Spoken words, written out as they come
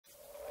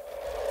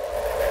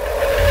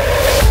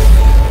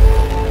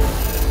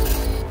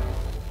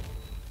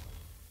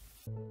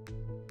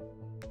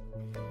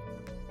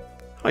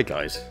Hi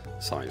guys,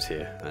 Science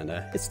here, and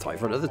it's time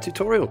for another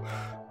tutorial.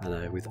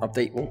 And with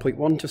update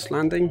 1.1 just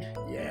landing,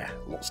 yeah,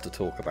 lots to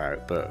talk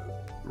about.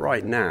 But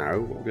right now,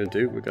 what we're going to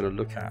do, we're going to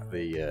look at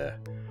the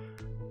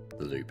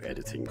loop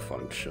editing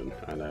function,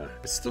 and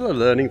it's still a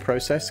learning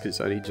process because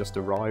it's only just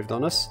arrived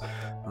on us.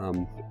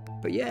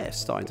 But yeah,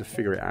 starting to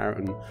figure it out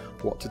and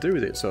what to do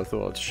with it. So I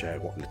thought I'd share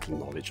what little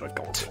knowledge I've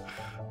got,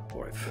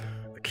 or I've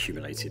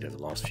accumulated over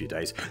the last few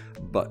days.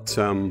 But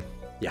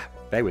yeah,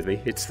 bear with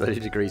me, it's 30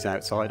 degrees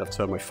outside, I've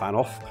turned my fan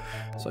off,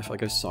 so if I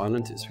go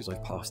silent it's because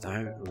I've passed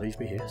out. Leave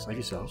me here, save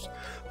yourselves.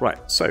 Right,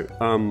 so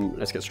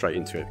let's get straight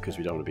into it because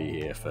we don't want to be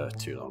here for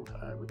too long.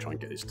 We'll try and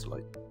get this to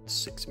like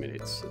 6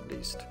 minutes at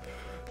least.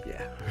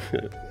 Yeah,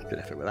 good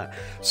effort with that.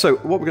 So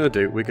what we're going to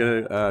do, we're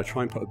going to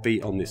try and put a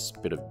beat on this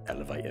bit of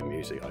elevator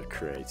music I've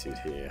created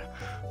here.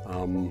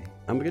 And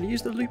we're going to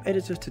use the loop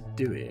editor to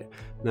do it.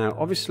 Now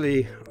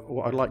obviously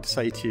what I'd like to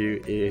say to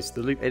you is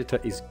the loop editor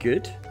is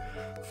good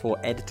for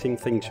editing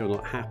things you're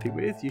not happy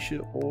with. You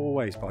should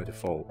always, by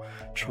default,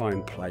 try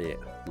and play it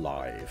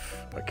live,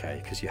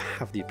 okay? Because you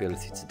have the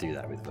ability to do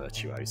that with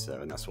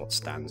Virtuoso, and that's what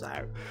stands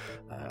out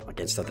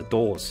against other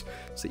DAWs,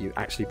 so that you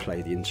actually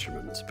play the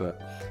instruments. But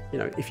you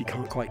know, if you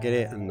can't quite get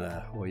it, and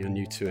or you're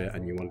new to it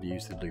and you want to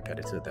use the loop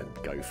editor, then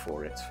go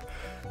for it.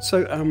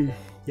 So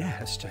yeah,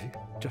 let's do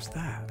just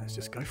that. Let's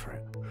just go for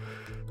it.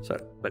 So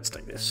let's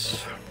take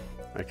this.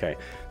 Okay,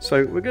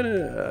 so we're going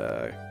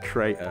to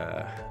create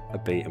a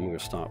beat, and we're going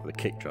to start with a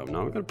kick drum. Now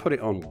I'm going to put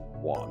it on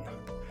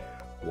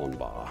one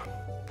bar.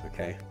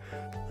 Okay,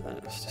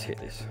 let's just hit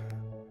this.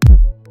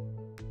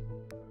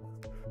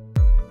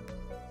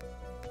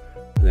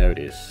 There it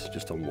is,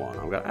 just on one.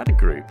 I'm going to add a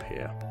group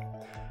here,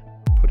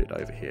 put it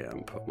over here,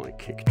 and put my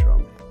kick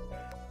drum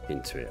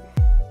into it.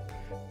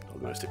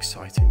 The most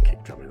exciting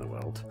kick drum in the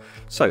world.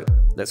 So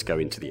let's go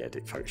into the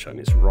edit function.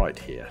 It's right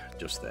here,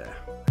 just there,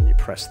 and you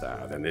press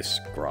that, and then this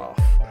graph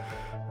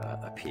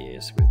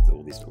appears with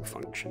all these little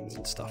functions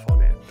and stuff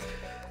on it.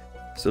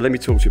 So let me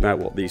talk to you about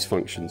what these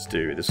functions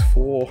do. There's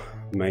 4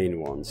 main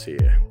ones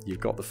here. You've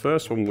got the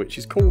first one, which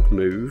is called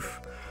move,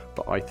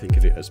 but I think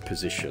of it as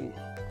position.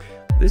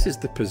 This is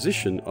the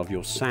position of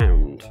your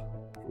sound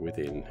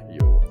within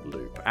your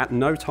loop. At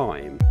no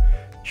time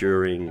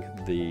during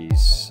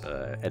these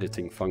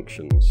editing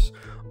functions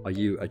are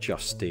you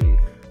adjusting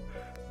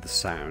the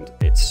sound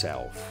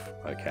itself.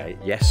 Okay,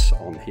 yes,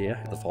 on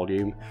here, the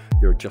volume,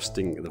 you're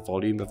adjusting the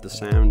volume of the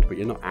sound, but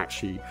you're not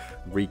actually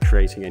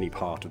recreating any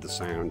part of the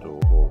sound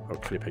or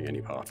clipping any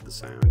part of the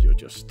sound. You're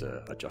just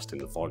adjusting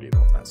the volume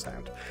of that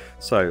sound.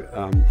 So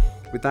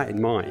with that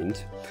in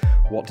mind,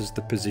 what does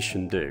the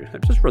position do?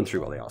 Let's just run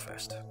through what they are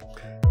first.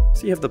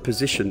 So you have the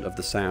position of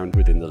the sound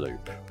within the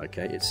loop.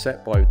 Okay, it's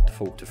set by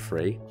default to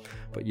 3,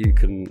 but you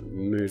can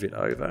move it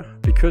over.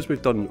 Because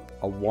we've done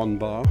a 1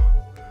 bar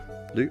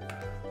loop,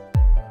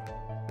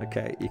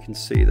 okay, you can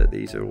see that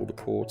these are all the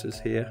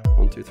quarters here.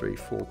 1, 2, 3,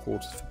 4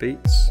 quarters for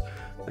beats.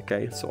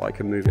 Okay, so I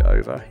can move it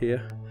over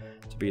here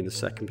to be in the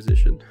 2nd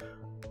position.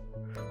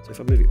 So if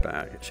I move it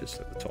back, it's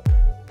just at the top.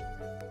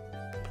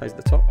 Plays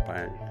at the top,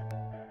 bang,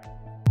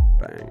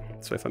 bang.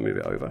 So if I move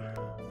it over,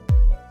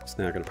 it's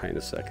now going to play in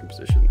the 2nd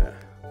position there.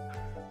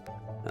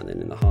 And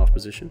then in the half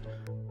position,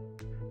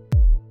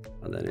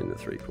 and then in the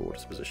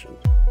 3/4 position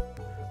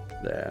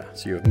there.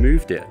 So you've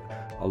moved it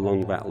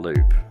along that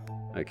loop,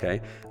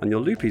 okay? And your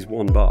loop is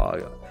 1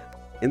 bar.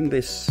 In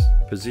this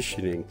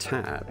positioning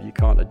tab, you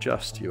can't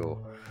adjust your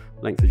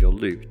length of your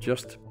loop,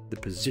 just the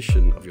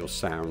position of your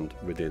sound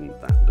within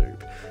that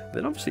loop.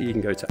 Then obviously you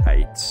can go to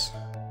 8s,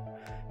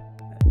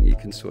 and you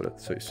can sort of,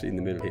 so it's in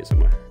the middle here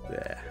somewhere,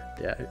 there,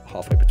 yeah,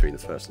 halfway between the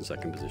 1st and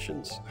 2nd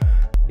positions,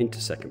 into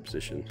 2nd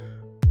position,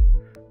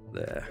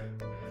 there,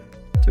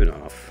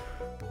 2.5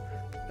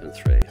 and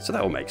 3. So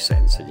that all makes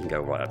sense, and you can go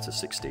right up to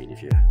 16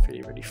 if you're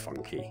feeling really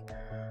funky.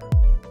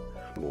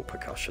 More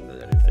percussion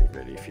than anything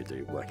really if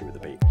you're working with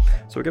the beat.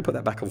 So we're going to put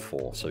that back on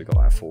 4, so we've got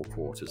our 4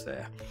 quarters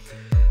there.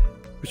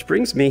 Which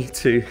brings me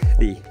to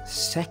the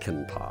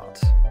 2nd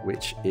part,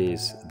 which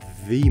is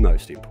the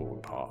most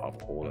important part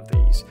of all of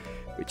these,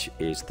 which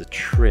is the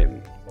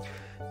trim.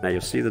 Now you'll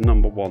see the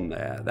number 1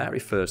 there. That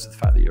refers to the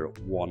fact that you're at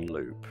 1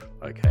 loop,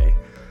 okay?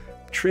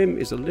 Trim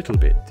is a little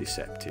bit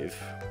deceptive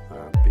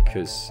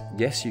because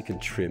yes, you can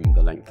trim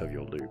the length of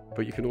your loop,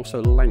 but you can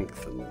also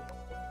lengthen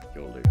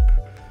your loop.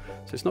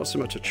 So it's not so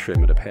much a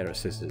trim and a pair of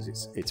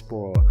scissors, it's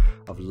more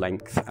of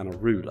length and a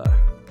ruler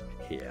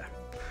here.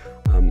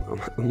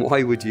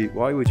 Why would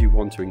you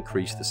want to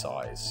increase the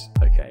size?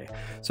 Okay,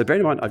 so bear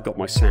in mind I've got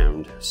my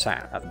sound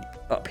sat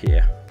up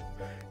here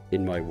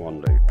in my 1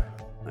 loop.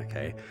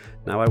 Okay,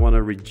 now I want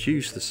to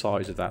reduce the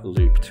size of that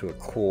loop to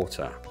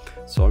 1/4.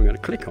 So I'm going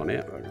to click on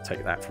it, I'm going to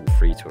take that from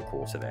 3 to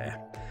 1/4 there,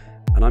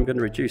 and I'm going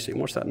to reduce it.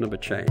 And watch that number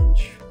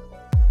change.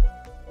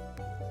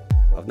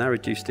 I've now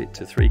reduced it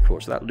to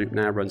 3/4, so that loop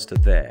now runs to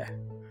there.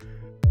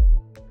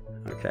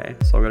 Okay,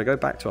 so I'm going to go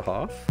back to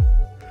 1/2.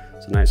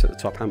 So now it's at the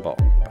top and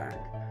bottom, bang,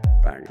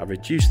 bang. I've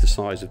reduced the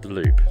size of the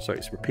loop, so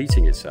it's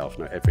repeating itself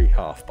now every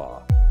 1/2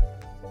 bar.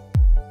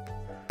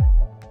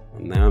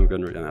 And now I'm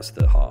going to, and that's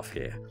the 1/2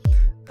 here.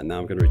 And now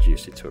I'm going to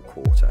reduce it to a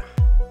quarter.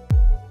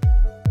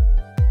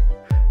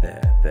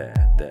 There.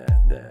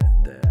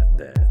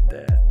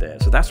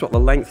 So that's what the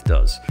length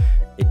does.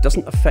 It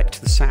doesn't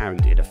affect the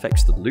sound, it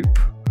affects the loop,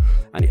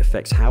 and it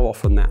affects how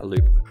often that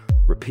loop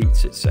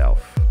repeats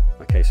itself.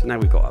 Okay, so now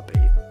we've got our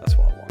beat. That's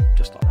what I want,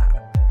 just like that.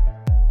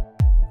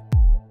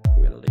 I'm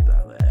going to leave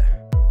that there.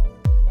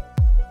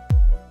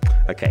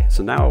 Okay,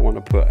 so now I want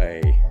to put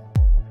a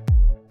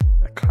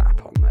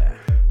clap on there.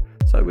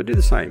 So we'll do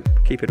the same,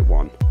 keep it at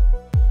 1.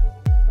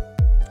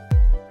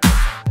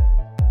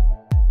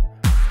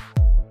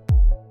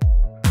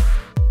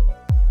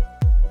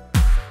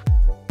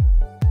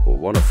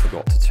 What I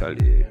forgot to tell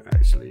you,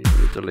 actually, let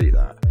me delete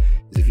that,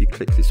 is if you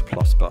click this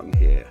plus button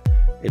here,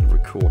 it'll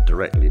record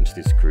directly into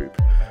this group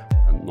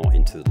and not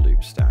into the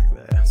loop stack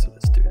there. So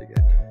let's do it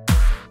again.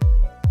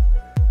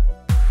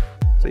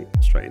 See,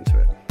 straight into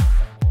it.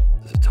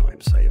 There's a time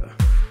saver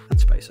and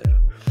space saver.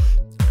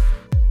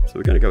 So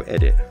we're going to go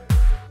edit.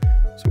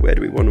 So where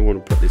do we want to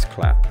put this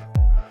clap?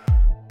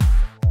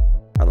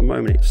 At the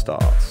moment it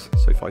starts.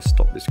 So if I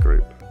stop this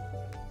group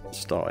and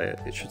start it,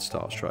 it should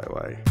start straight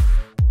away.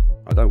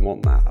 I don't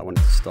want that. I want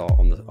it to start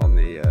on the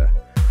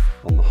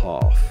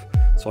half.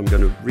 So I'm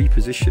going to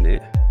reposition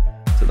it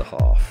to the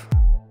half.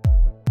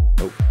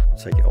 Oh,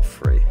 take it off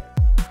 3.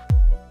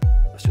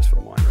 That's just for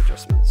minor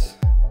adjustments.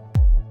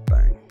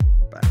 Bang,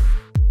 bang.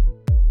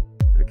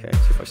 Okay,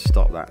 so if I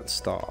stop that and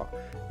start,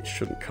 it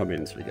shouldn't come in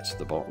until it gets to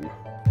the bottom.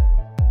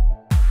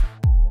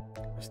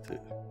 Let's do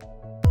it.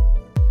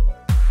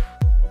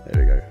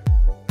 There we go.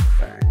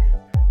 Bang,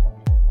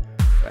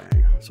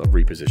 bang. So I've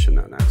repositioned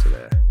that now to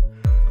there.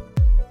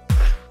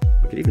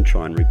 We could even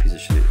try and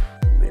reposition it,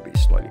 maybe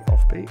slightly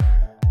offbeat.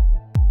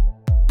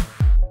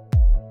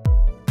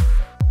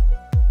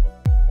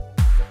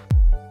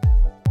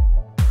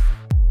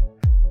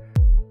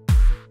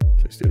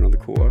 So let's do it on the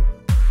quarter.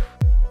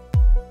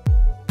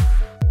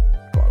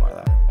 Quite like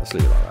that. Let's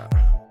leave it like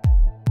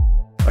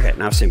that. Okay,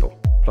 now cymbal.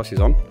 Plus is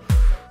on.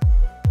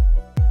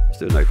 Let's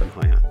do an open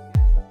hi-hat.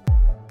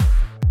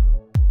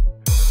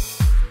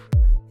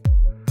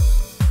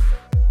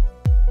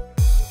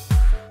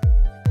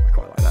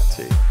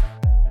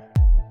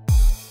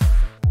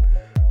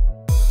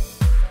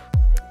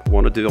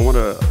 I want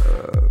to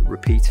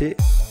repeat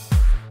it,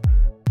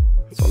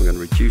 so I'm going to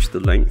reduce the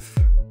length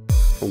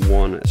from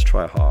 1. Let's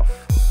try a half.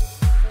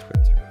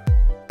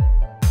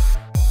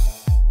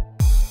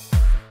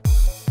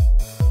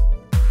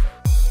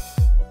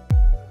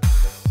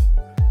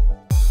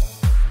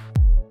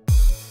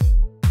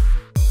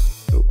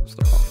 Oh, it's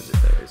the half, is it?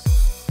 There it is.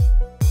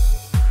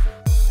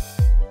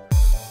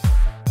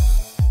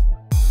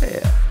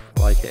 Yeah, I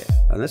like it.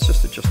 And let's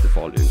just adjust the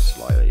volume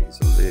slightly. It's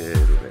a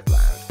little bit loud.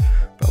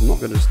 I'm not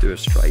going to just do a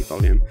straight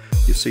volume.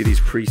 You'll see these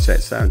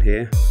presets down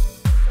here,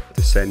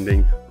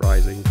 descending,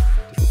 rising,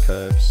 different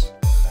curves.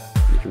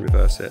 You can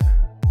reverse it.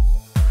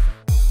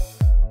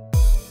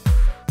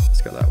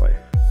 Let's go that way.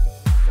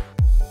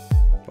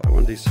 But I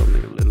want to do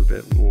something a little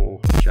bit more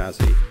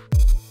jazzy.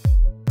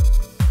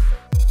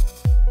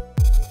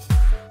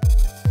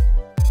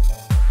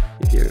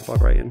 You hear it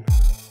vibrating.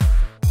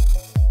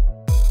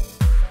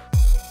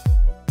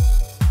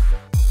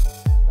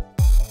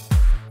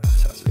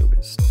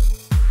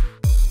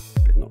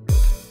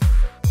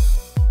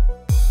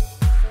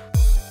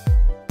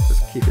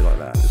 Keep it like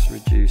that and just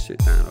reduce it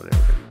down a little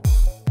bit more.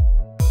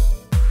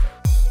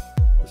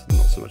 There's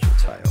not so much of a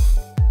tail.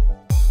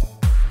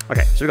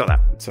 Okay, so we've got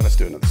that. So let's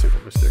do another simple.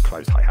 Let's do a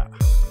closed hi-hat.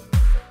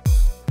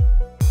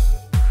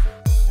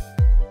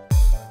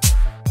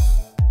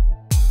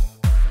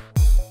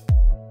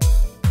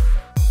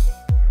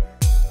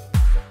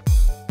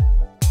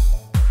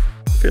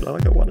 I feel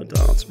like I want to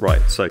dance.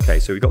 Right, so okay,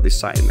 so we've got this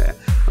sat in there.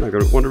 And I'm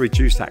going to want to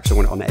reduce that because I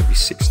want it on every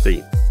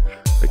 16th.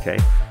 Okay,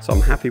 so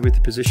I'm happy with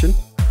the position.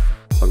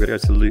 I'm going to go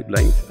to the loop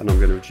length and I'm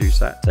going to reduce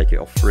that, take it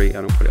off 3 and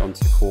I'll put it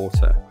onto the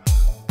quarter.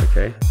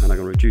 Okay, and I'm going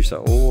to reduce that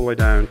all the way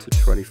down to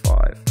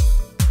 25.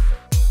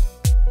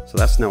 So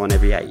that's now on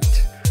every 8.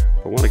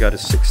 But I want to go to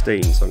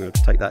 16, so I'm going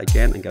to take that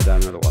again and go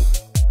down another one.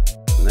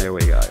 And there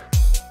we go.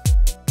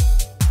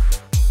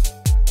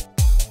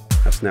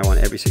 That's now on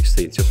every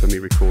 16th, just for me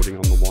recording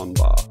on the 1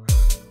 bar.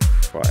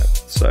 Right,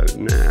 so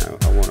now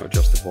I want to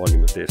adjust the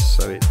volume of this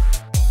so it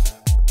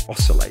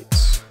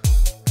oscillates.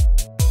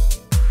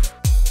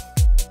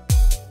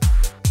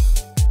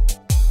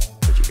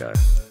 Go.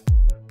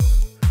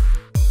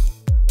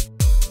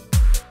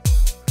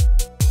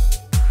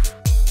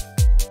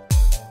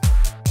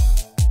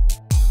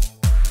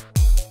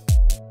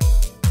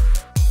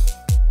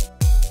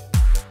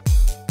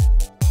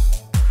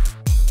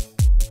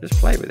 Just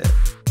play with it.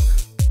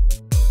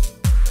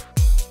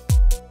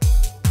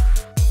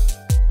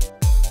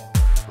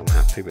 I'm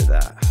happy with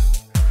that.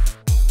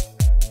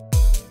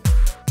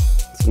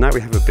 So now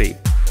we have a beat.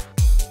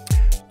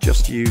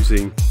 Just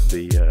using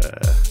the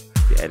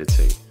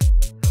editing.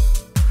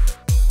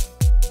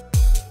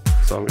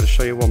 So I'm going to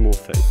show you one more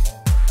thing.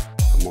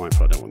 I'm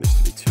mindful I don't want this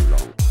to be too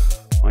long.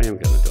 I am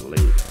going to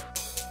delete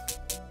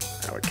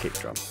our kick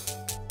drum.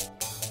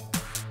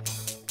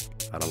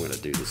 And I'm going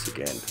to do this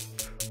again.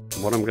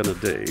 what I'm going to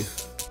do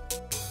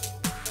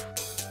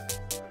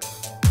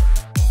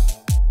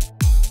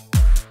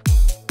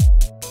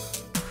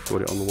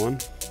put it on the one.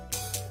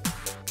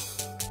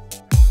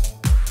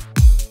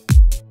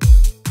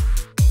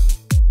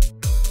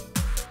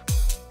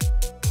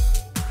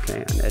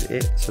 Okay, and edit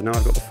it. So now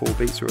I've got the 4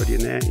 beats already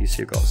in there. You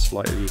see I've got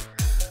slightly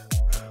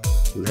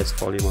less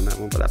volume on that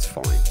one, but that's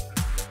fine.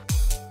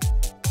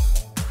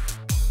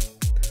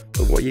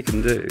 But what you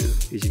can do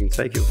is you can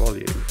take your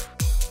volume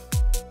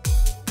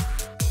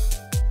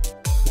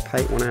and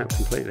pay one out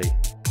completely.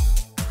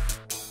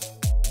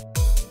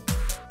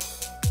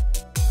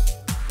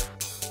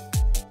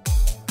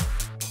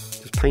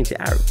 Just paint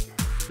it out.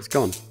 It's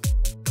gone.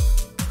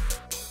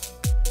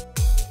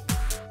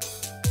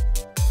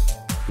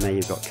 Now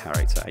you've got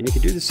character, and you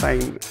can do the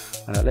same.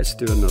 Let's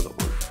do another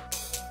one.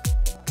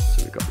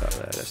 So we've got that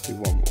there. Let's do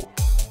one more.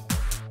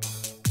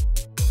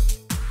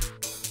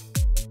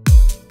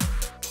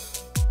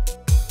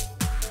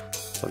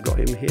 So I've got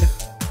him here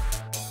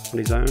on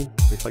his own.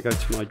 If I go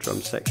to my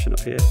drum section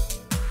up here,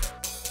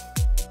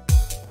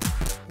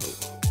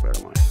 where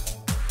am I?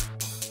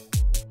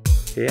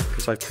 Here,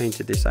 because I've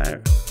painted this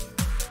out.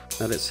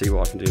 Now let's see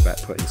what I can do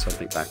about putting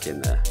something back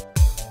in there.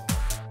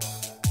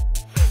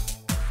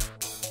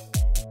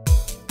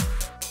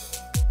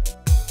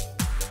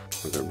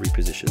 I'm going to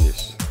reposition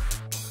this.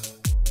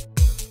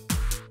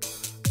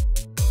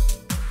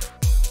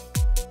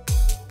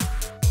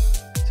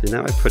 See,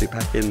 now I've put it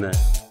back in there.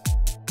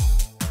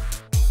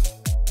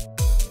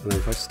 And then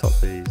if I stop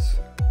these,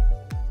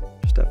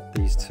 step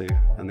these two,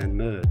 and then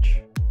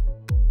merge.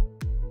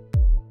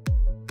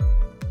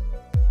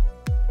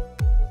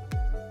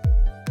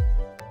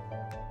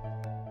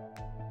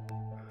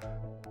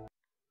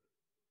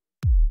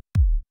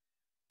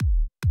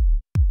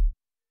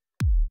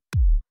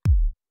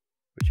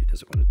 Which he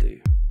doesn't want to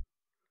do.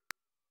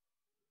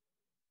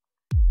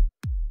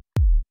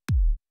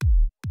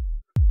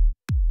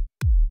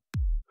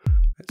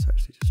 Let's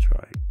actually just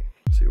try.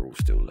 So you're all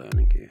still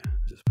learning here.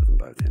 Just put them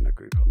both in a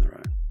group on their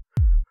own.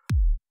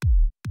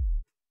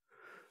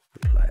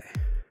 And play.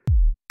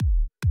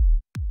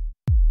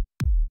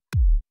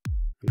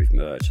 And we've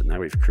merged, and now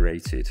we've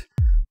created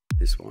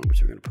this one,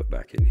 which we're going to put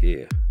back in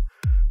here.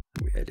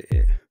 And we edit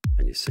it,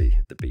 and you see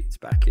the beats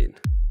back in.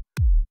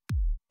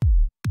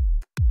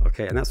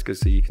 Okay, and that's good.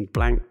 So you can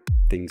blank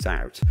things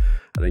out,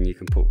 and then you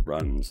can put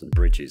runs and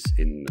bridges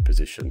in the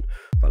position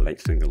by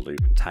lengthening the loop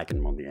and tagging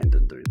them on the end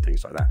and doing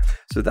things like that.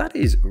 So that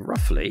is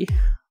roughly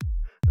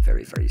a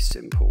very, very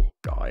simple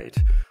guide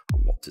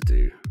on what to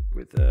do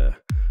with the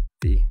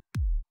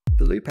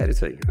loop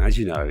editing. And as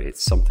you know,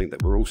 it's something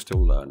that we're all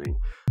still learning.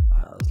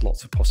 There's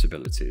lots of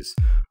possibilities.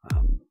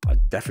 I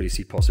definitely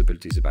see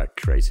possibilities about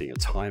creating a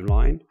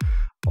timeline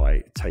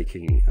by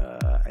taking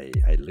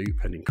a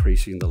loop and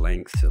increasing the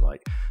length to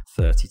like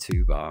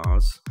 32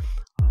 bars.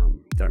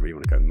 Don't really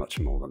want to go much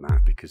more than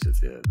that because of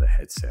the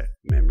headset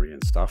memory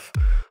and stuff.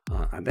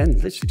 And then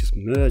literally just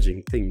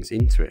merging things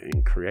into it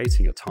and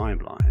creating a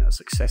timeline, a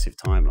successive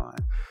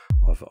timeline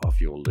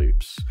of your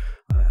loops.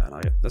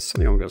 And that's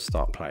something I'm going to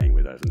start playing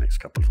with over the next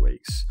couple of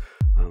weeks.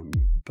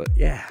 But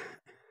yeah,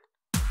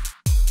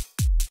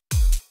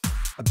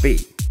 a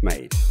beat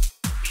made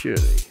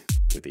purely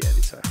with the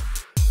editor.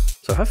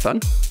 So have fun,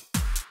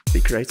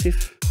 be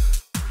creative,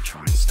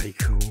 try and stay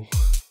cool.